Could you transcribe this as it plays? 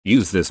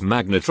Use this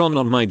magnetron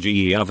on my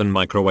GE oven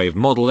microwave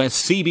model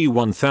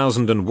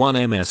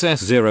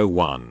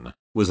SCB1001MSS01.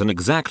 Was an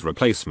exact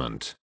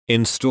replacement.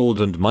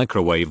 Installed and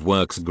microwave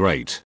works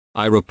great.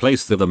 I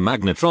replaced the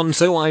magnetron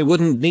so I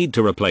wouldn't need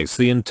to replace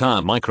the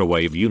entire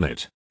microwave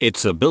unit.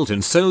 It's a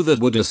built-in so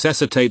that would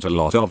necessitate a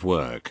lot of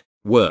work.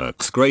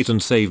 Works great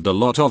and saved a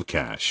lot of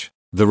cash.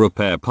 The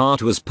repair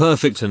part was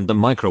perfect and the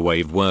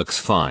microwave works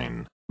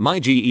fine. My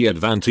GE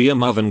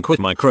Advantium oven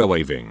quit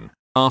microwaving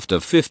after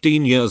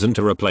 15 years and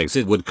to replace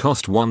it would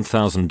cost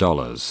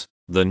 $1,000.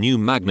 The new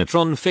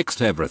magnetron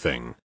fixed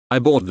everything. I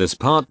bought this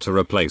part to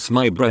replace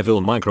my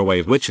Breville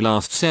microwave which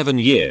lasts 7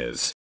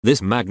 years. This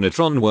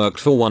magnetron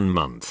worked for 1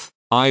 month.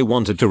 I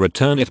wanted to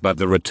return it but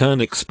the return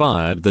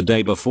expired the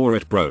day before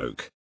it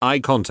broke. I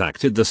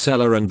contacted the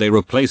seller and they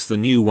replaced the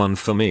new one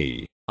for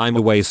me. I'm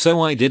away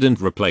so I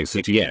didn't replace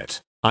it yet.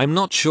 I'm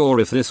not sure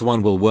if this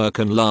one will work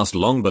and last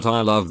long but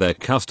I love their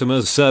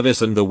customer service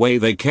and the way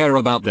they care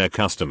about their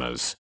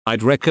customers.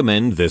 I'd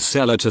recommend this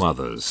seller to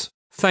others.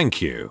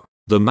 Thank you.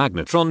 The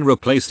magnetron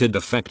replaced a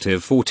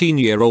defective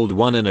 14-year-old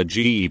one in a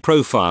GE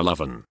profile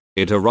oven.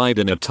 It arrived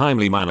in a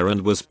timely manner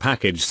and was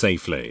packaged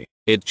safely.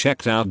 It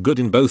checked out good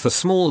in both a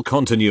small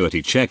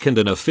continuity check and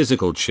in a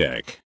physical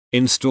check.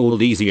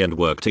 Installed easy and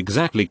worked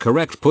exactly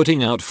correct,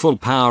 putting out full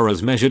power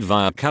as measured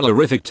via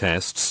calorific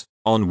tests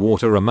on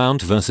water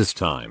amount versus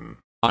time.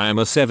 I am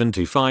a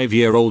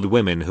 75-year-old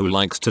woman who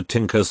likes to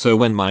tinker, so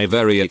when my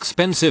very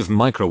expensive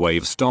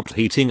microwave stopped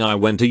heating I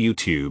went to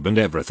YouTube and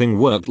everything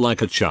worked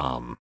like a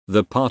charm.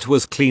 The part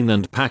was clean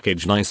and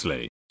packaged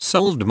nicely.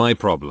 Solved my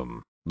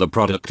problem. The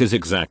product is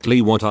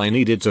exactly what I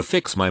needed to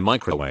fix my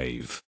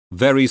microwave.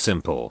 Very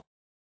simple.